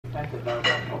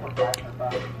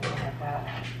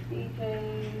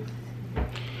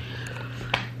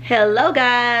Hello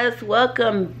guys,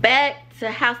 welcome back to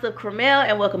House of Carmel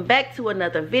and welcome back to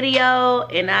another video.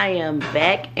 And I am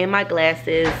back in my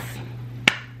glasses.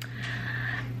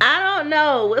 I don't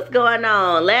know what's going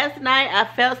on. Last night I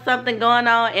felt something going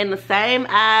on in the same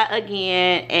eye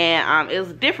again, and it was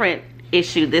a different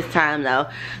issue this time though.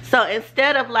 So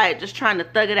instead of like just trying to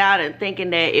thug it out and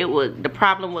thinking that the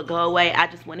problem would go away, I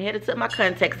just went ahead and took my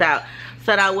contacts out so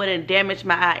that I wouldn't damage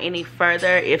my eye any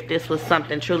further if this was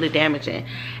something truly damaging.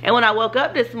 And when I woke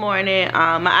up this morning,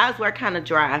 my eyes were kind of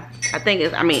dry. I think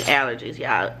allergies,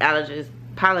 y'all. Allergies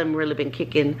pollen really been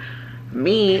kicking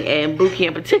me and Buki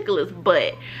in particular,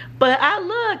 but I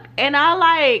looked and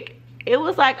it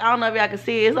was like, I don't know if y'all can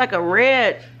see, it's like a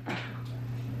red,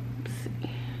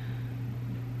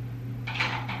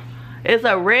 it's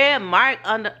a red mark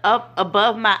up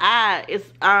above my eye.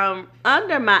 It's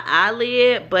under my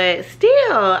eyelid, but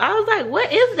still I was like,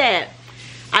 what is that?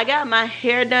 I got my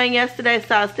hair done yesterday,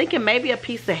 so I was thinking maybe a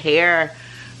piece of hair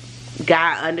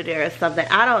got under there or something.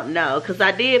 I don't know, because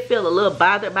I did feel a little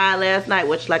bothered by it last night,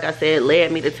 which like I said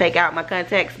led me to take out my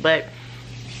contacts. But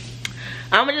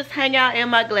I'm gonna just hang out in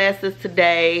my glasses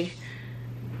today.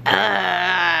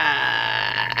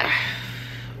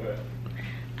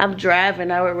 I'm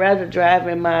driving. I would rather drive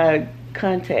in my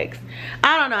contacts.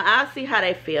 I don't know. I'll see how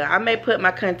they feel. I may put my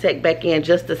contact back in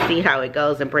just to see how it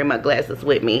goes and bring my glasses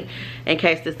with me in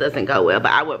case this doesn't go well.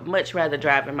 But I would much rather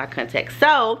drive in my contacts.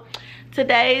 So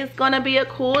today's gonna be a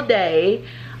cool day.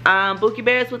 Buki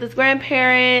Bear's with his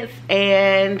grandparents,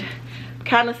 and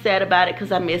kind of sad about it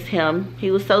because I miss him. He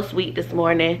was so sweet this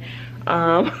morning.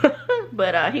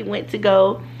 But he went to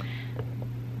go.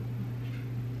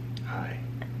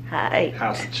 Hi.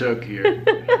 House of Chuck here.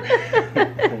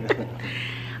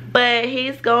 But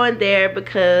he's going there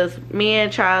because me and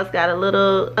Charles got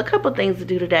a couple things to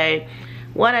do today.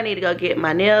 One, I need to go get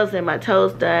my nails and my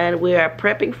toes done. We are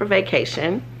prepping for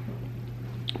vacation.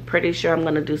 Pretty sure I'm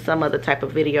gonna do some other type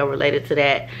of video related to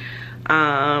that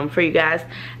for you guys.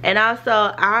 And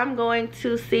also I'm going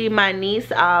to see my niece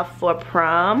off for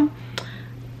prom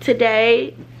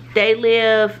today. They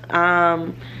live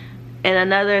in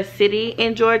another city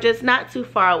in Georgia. It's not too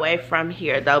far away from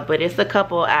here though, but it's a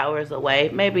couple hours away.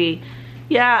 Maybe,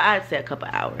 yeah, I'd say a couple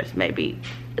hours, maybe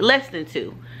less than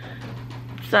 2.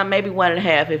 So maybe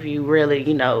 1.5 if you really,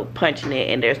 you know, punching it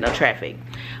and there's no traffic.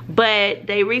 But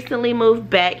they recently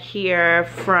moved back here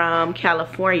from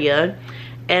California,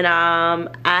 and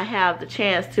I have the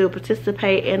chance to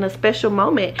participate in a special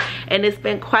moment. And it's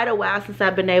been quite a while since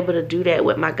I've been able to do that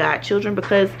with my godchildren,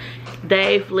 because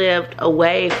they've lived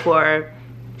away for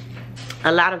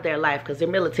a lot of their life because they're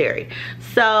military.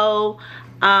 So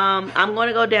I'm going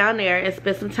to go down there and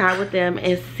spend some time with them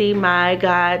and see my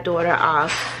goddaughter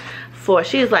off.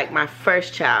 She's like my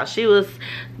first child. She was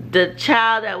the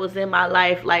child that was in my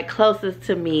life, like closest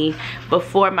to me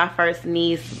before my first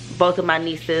niece, both of my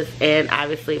nieces, and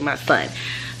obviously my son.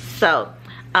 So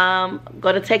I'm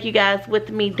gonna take you guys with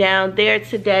me down there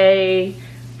today.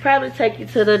 Probably take you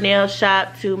to the nail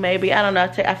shop too, maybe. I don't know.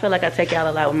 I feel like I take y'all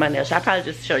a lot with my nail shop. I'll probably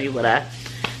just show you what I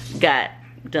got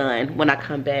done when I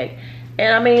come back.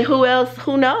 And I mean, who else?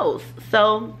 Who knows?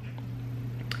 So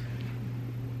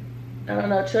I don't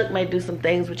know. Chuck may do some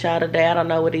things with y'all today. I don't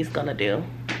know what he's gonna do.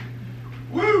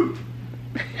 Woo!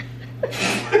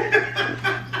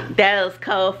 That was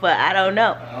cold for I don't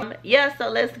know. Yeah, so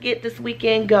let's get this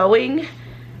weekend going,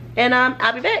 and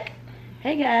I'll be back.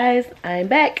 Hey guys, I'm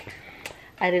back.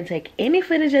 I didn't take any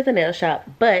footage at the nail shop,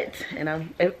 but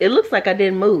it looks like I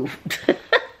didn't move.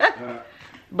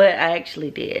 But I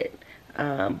actually did.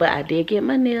 But I did get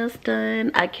my nails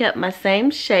done. I kept my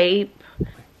same shape.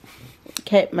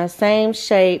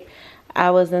 I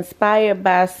was inspired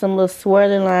by some little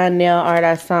swirly line nail art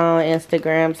I saw on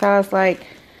Instagram. So I was like,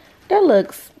 that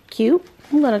looks cute.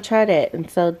 I'm gonna try that. And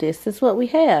so this is what we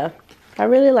have. I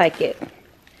really like it.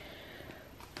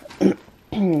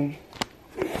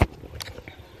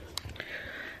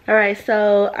 Alright,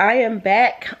 so I am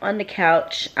back on the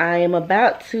couch. I am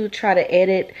about to try to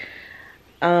edit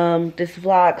this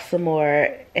vlog some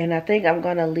more. And I think I'm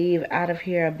gonna leave out of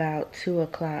here about 2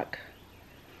 o'clock.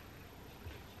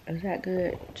 Is that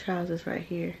good? Charles is right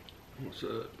here. What's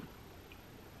up?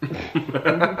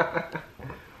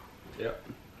 Yep,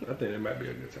 I think it might be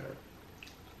a good time.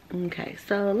 Okay,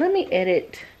 so let me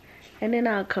edit and then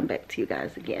I'll come back to you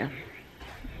guys again.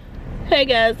 Hey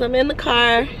guys, I'm in the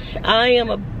car. I am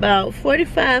about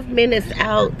 45 minutes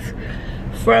out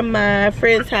from my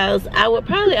friend's house. I would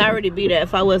probably already be there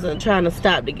if I wasn't trying to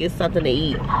stop to get something to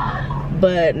eat.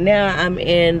 But now I'm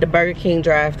in the Burger King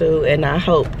drive-thru, and I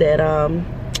hope that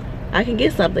I can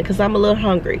get something because I'm a little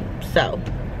hungry. So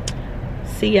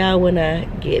see y'all when I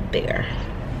get there.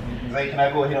 Zay, can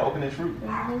I go ahead and open this fruit?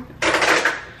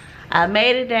 I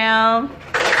made it down.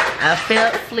 I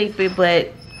felt sleepy,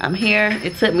 but I'm here.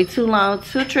 It took me too long.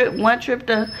 One trip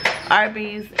to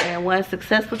Arby's and one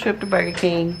successful trip to Burger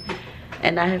King.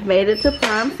 And I have made it to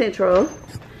Prom Central.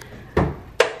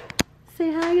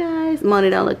 Say hi, guys. Money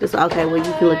don't look this way. Okay, well, you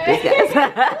can look this,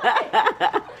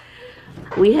 guys.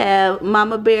 We have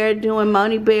Mama Bear doing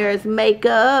Moni Bear's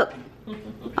makeup.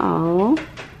 Oh.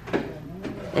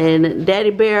 And Daddy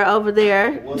Bear over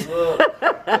there. What's up?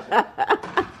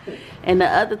 And the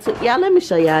other two. Y'all, let me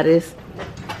show y'all this.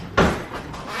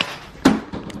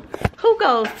 Who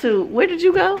goes to, where did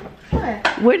you go? What?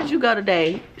 Where did you go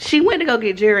today? She went to go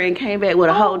get Jerry and came back with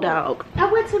a whole dog. I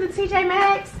went to the TJ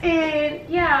Maxx and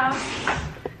yeah,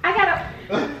 I got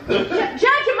a judge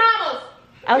your mamas.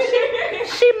 Oh,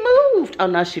 she moved. Oh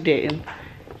no, she didn't.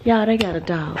 Y'all, they got a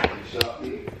dog.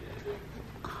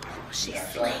 Oh, she's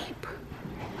asleep.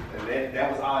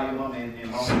 That was all your mom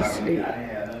and mom. I didn't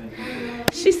have nothing to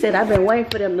do. She said, I've been waiting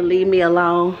for them to leave me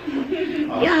alone.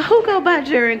 Y'all, who go buy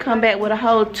Jerry and come back with a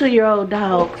whole 2-year-old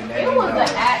dog? It was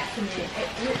an accident.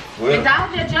 The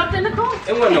dog just jumped in the car.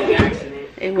 It wasn't no accident.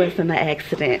 It wasn't an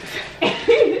accident.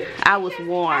 I was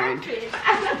warned.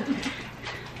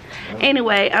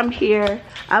 Anyway, I'm here.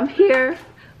 I'm here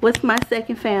with my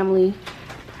second family.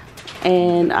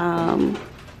 And,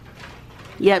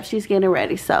 yep, she's getting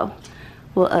ready. So,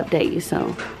 we'll update you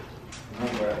soon.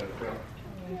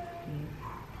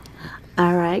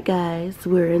 Alright, guys.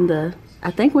 We're in the,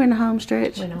 I think we're in the home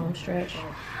stretch. We're in the home stretch.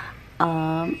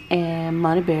 And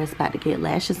Money Bear's about to get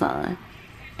lashes on.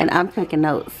 And I'm taking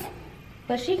notes.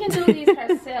 But she can do these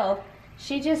herself.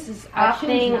 She just is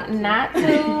opting not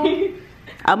to.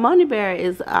 Money Bear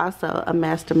is also a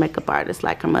master makeup artist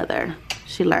like her mother.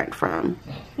 She learned from,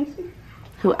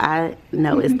 who I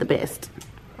know is the best.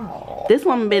 Aww. This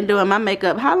woman been doing my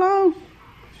makeup how long?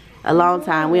 A long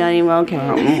time. We don't even want to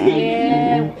count.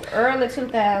 Yeah, early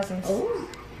 2000s. Ooh.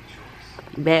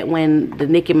 Back when the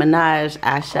Nicki Minaj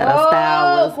eyeshadow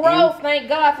style was growth. Thank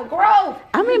God for growth.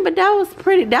 I mean, but that was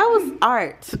pretty. That was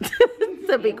art,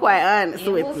 to be quite honest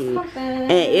with you. Something.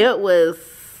 And it was,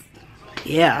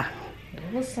 yeah.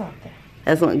 It was something.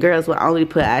 That's when girls would only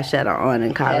put eyeshadow on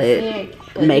and call it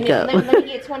makeup. Let me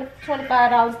get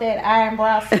 $25 that iron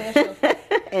brow special.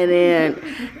 And then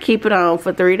keep it on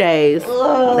for 3 days.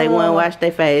 Ugh. They won't wash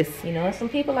their face. You know, there's some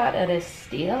people out there that's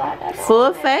still out there.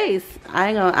 Full face.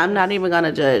 I'm not even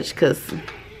gonna judge because,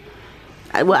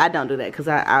 I don't do that because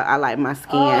I like my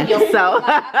skin. So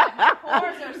my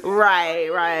pores are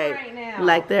right now.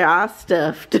 like they're all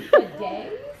stuffed.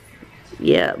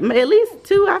 Yeah, at least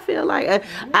 2. I feel like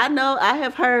I know I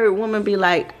have heard women be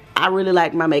like, I really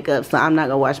like my makeup, so I'm not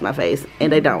gonna wash my face,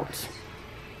 and they don't.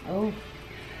 Oh.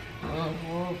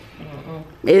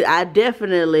 I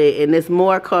definitely, and it's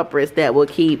more corporates that will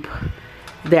keep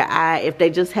their eye, if they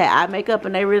just had eye makeup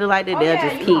and they really like it, they'll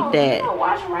just keep that. You don't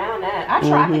wash around that. I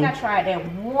think I tried that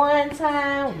one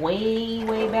time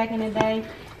way back in the day,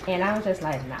 and I was just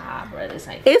like, nah, bro, this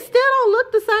ain't. It still don't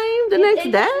look the same the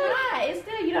next day. It's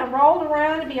still, you done rolled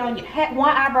around to be on your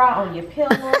one eyebrow on your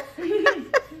pillow.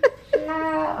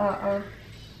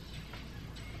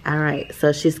 All right,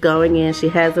 so she's going in. She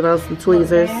has it on some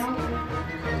tweezers.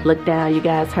 Look down, you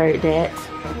guys heard that.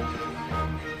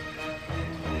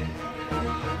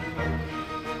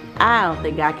 I don't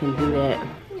think I can do that.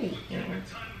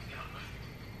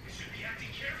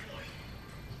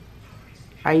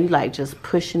 Are you like just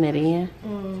pushing it in?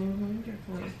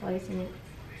 Just placing it.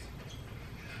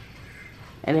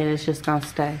 And then it's just gonna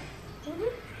stay.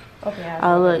 Okay,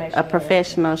 oh look, a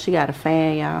professional. She got a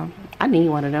fan, y'all. I need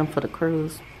one of them for the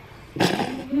cruise.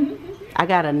 I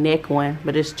got a neck one,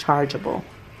 but it's chargeable.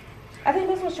 I think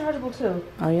this one's chargeable too.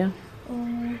 Oh yeah?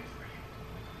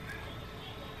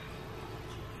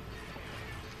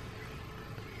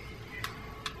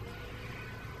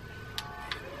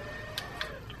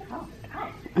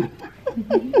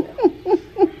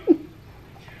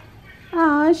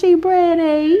 Oh, she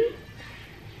pretty.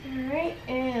 Alright,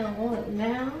 and look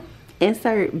now.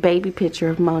 Insert baby picture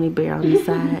of Moni Bear on the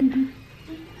side.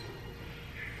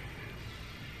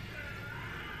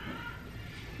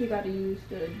 You gotta use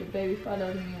the baby photo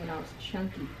of me when I was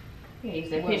chunky. Yeah, use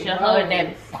that picture of her in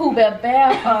that Pooh Bear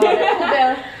that Pooh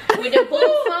Bear with the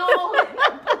boots on.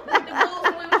 With the boots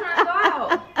when we were trying to go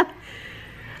out.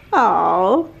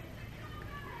 Oh.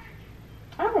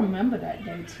 I remember that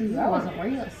day too. I was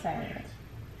real sad.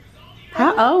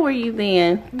 How old were you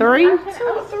then? 3? 2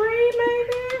 or 3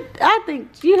 maybe. I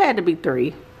think you had to be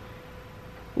 3.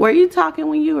 Were you talking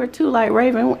when you were 2 like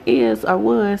Raven is or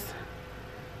was?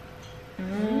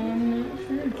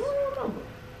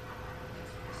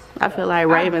 I feel like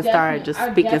Raven started just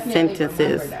speaking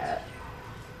sentences.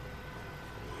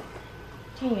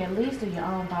 Can you at least do your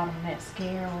own bottom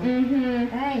mascara?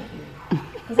 Thank you.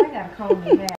 Because I got to comb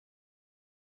it back.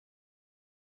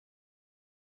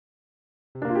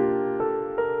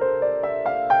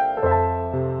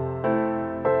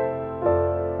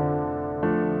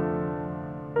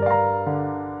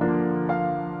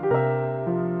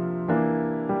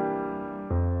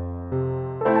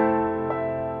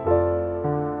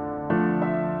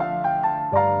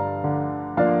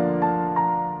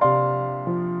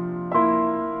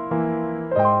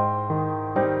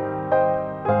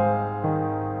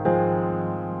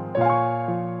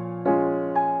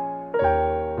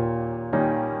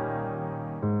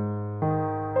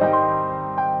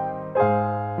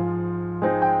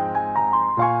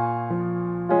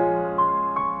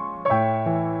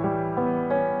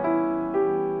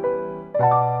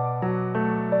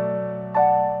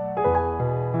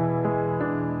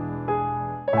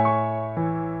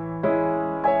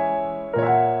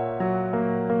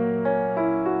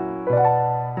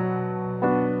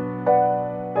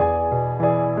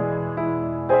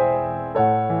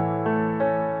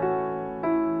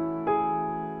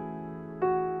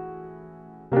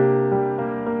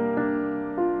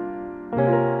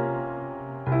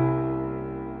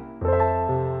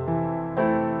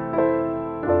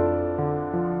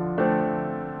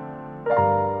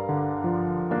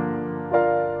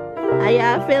 How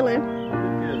y'all feeling?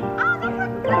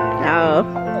 Oh,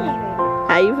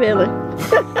 how you feeling?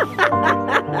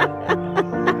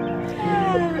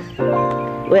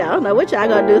 Well, I don't know what y'all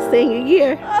gonna do senior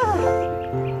year.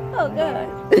 Oh, God.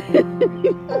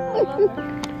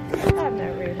 I'm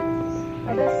not ready.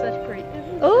 Oh, that's such pretty.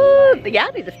 Oh,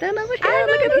 y'all need to stand over here.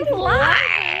 Look at this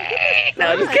light.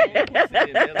 No, just kidding.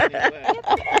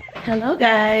 Hello,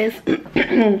 guys.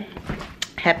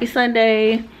 Happy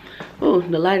Sunday. Oh,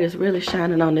 the light is really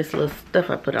shining on this little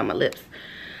stuff I put on my lips.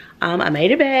 I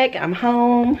made it back. I'm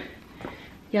home.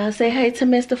 Y'all say hey to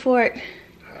Mr. Fort.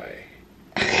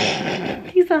 Hi.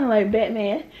 He sounds like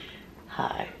Batman.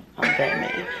 Hi, I'm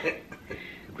Batman.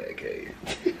 Batcave.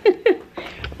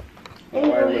 My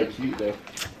wife looks cute though.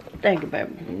 Thank you,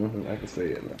 baby. I can say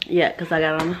it now. Yeah, because I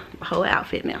got on a whole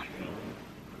outfit now.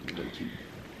 You look cute.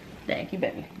 Thank you,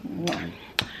 baby.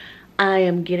 I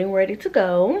am getting ready to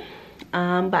go.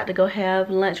 I'm about to go have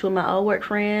lunch with my old work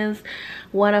friends.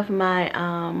 One of my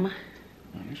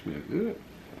You smell good.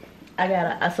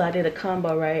 so I did a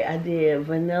combo, right? I did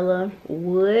vanilla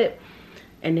wood,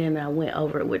 and then I went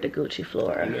over it with the Gucci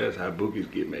floral. You know that's how bookies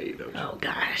get made, don't you? Oh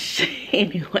gosh.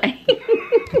 Anyway.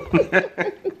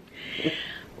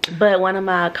 But one of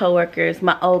my coworkers,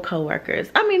 my old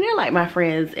coworkers, I mean, they're like my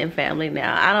friends and family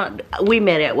now. We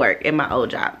met at work in my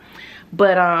old job.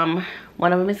 But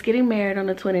one of them is getting married on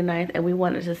the 29th, and we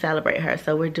wanted to celebrate her.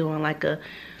 So we're doing like a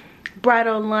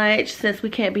bridal lunch since we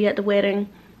can't be at the wedding.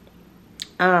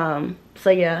 So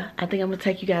yeah, I think I'm gonna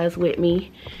take you guys with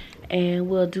me, and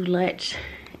we'll do lunch,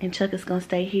 and Chuck is gonna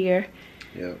stay here.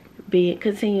 Yep.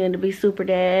 Continuing to be super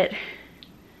dad.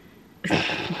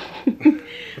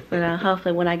 But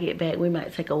hopefully when I get back, we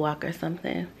might take a walk or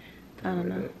something. I don't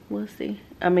know. We'll see.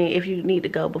 I mean, if you need to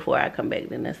go before I come back,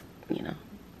 then that's, you know,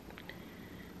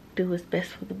 do what's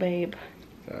best for the babe.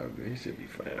 Oh, good. He should be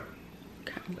fine.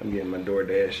 Okay. I'm getting my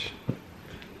DoorDash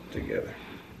together.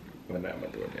 Well, not my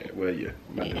DoorDash. Well, yeah,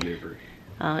 my delivery.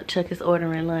 Chuck is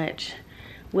ordering lunch.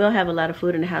 We don't have a lot of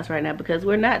food in the house right now because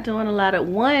we're not doing a lot of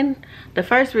the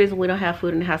first reason we don't have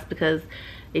food in the house, because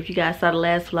if you guys saw the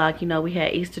last vlog, you know, we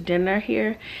had Easter dinner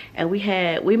here, and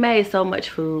we made so much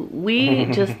food. We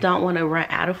just don't want to run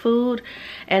out of food,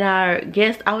 and our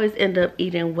guests always end up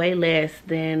eating way less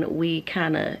than we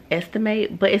kind of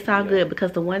estimate, but it's all good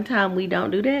because the one time we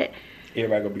don't do that,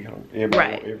 everybody gonna be hungry.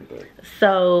 Everybody want everything.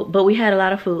 So, but we had a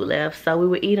lot of food left, so we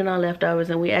were eating our leftovers,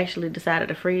 and we actually decided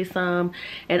to freeze some.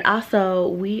 And also,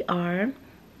 we are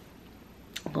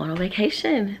going on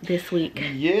vacation this week.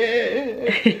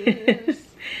 Yes.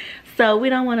 So we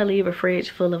don't want to leave a fridge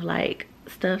full of like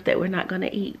stuff that we're not going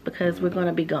to eat because we're going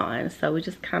to be gone. So we're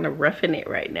just kind of roughing it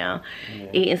right now,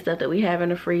 eating stuff that we have in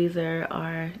the freezer,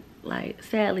 or like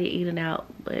sadly eating out,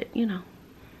 but you know,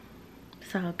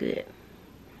 it's all good.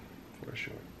 For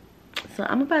sure. So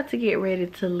I'm about to get ready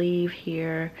to leave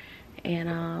here, and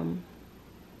I'll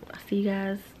see you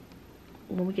guys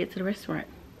when we get to the restaurant.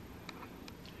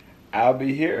 I'll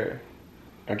be here.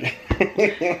 Okay.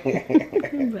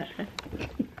 Bye.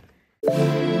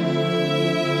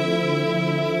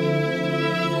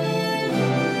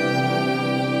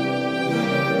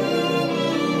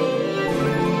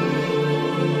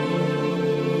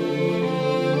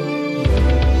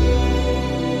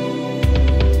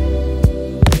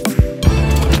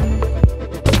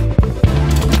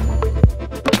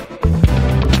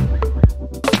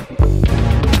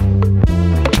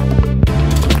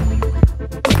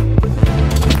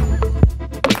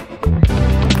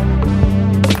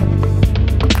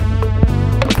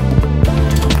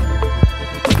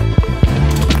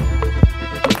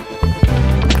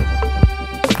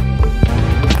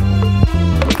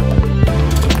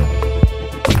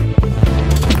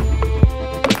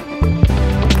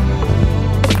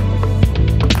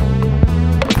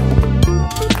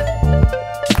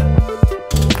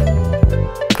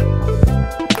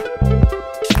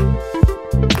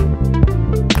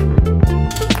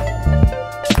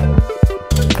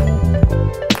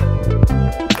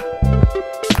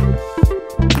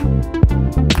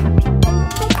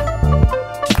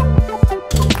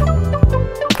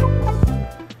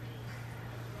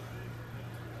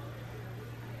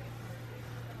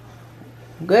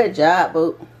 Good job,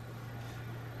 boo.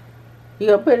 You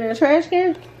gonna put it in the trash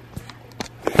can?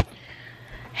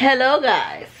 Hello,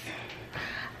 guys.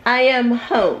 I am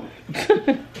home.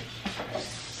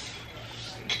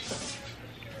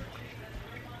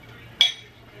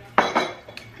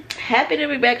 Happy to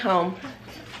be back home.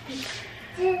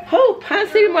 Oh,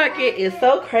 Ponce City Market is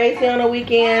so crazy on the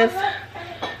weekends.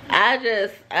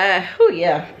 Oh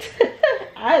yeah.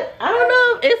 I don't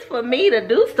know if it's for me to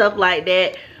do stuff like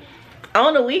that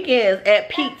on the weekends at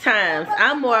peak times.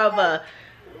 I'm more of a,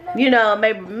 you know,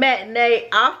 maybe matinee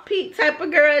off-peak type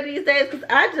of girl these days, because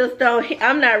I just don't,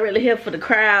 I'm not really here for the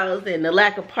crowds and the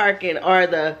lack of parking or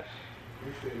the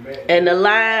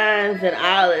lines and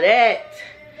all of that.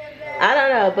 I don't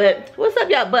know, but what's up,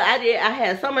 y'all? But I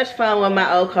had so much fun with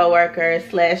my old co-workers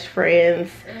 /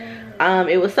 friends.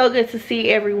 It was so good to see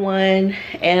everyone,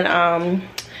 and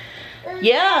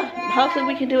yeah, hopefully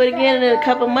we can do it again in a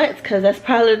couple months, because that's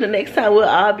probably the next time we'll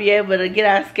all be able to get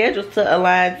our schedules to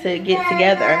align to get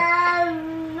together.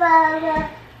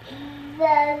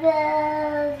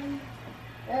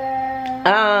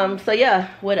 So yeah,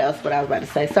 what else? What I was about to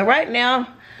say. So right now,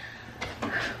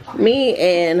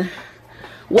 when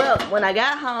I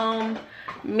got home,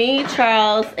 me,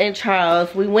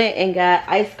 Charles, we went and got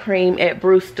ice cream at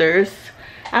Brewster's.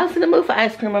 I was in the mood for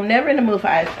ice cream. I'm never in the mood for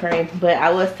ice cream, but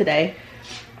I was today.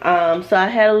 So I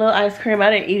had a little ice cream. I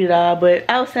didn't eat it all, but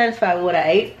I was satisfied with what I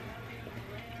ate.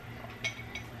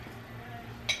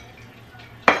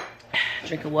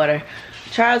 Drink of water.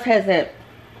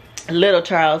 Little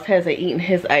Charles hasn't eaten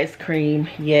his ice cream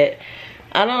yet.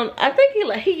 I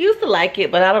think he used to like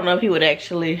it, but I don't know if he would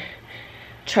actually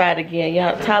try it again.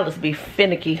 Y'all, toddlers be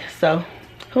finicky, so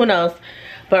who knows.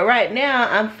 But right now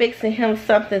I'm fixing him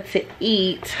something to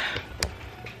eat.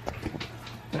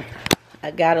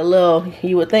 I got a little,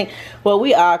 you would think, well,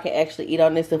 we all can actually eat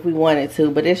on this if we wanted to,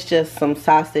 but it's just some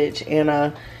sausage and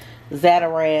a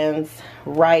Zatarain's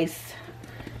rice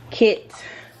kit.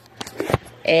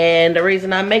 And the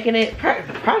reason I'm making it,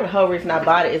 probably the whole reason I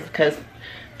bought it, is because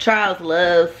Charles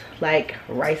loves like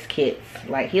rice kits.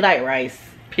 Like, he like rice,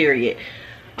 period.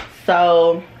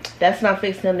 So that's not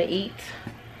fixing him to eat.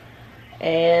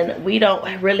 And we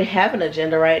don't really have an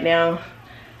agenda right now.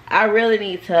 I really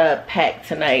need to pack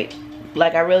tonight.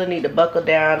 Like, I really need to buckle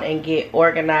down and get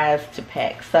organized to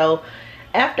pack. So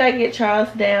after I get Charles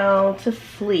down to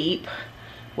sleep,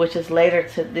 which is later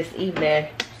this evening,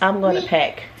 I'm going to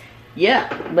pack. Yeah,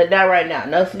 but not right now.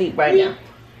 No sleep right now.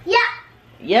 Yeah.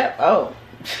 Yep. Oh.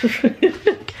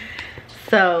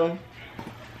 So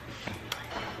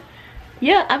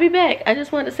yeah, I'll be back. I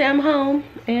just wanted to say I'm home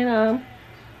and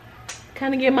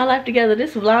kind of get my life together.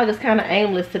 This vlog is kind of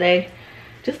aimless today,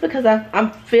 just because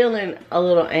I'm feeling a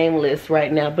little aimless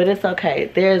right now, but it's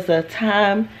okay. There's a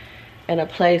time and a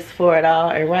place for it all,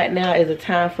 and right now is a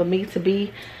time for me to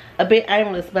be a bit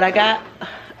aimless, but I got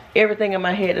everything in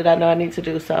my head that I know I need to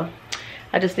do, so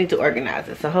I just need to organize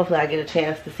it. So hopefully I get a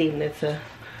chance this evening to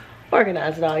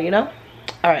organize it all, you know.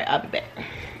 All right, I'll be back.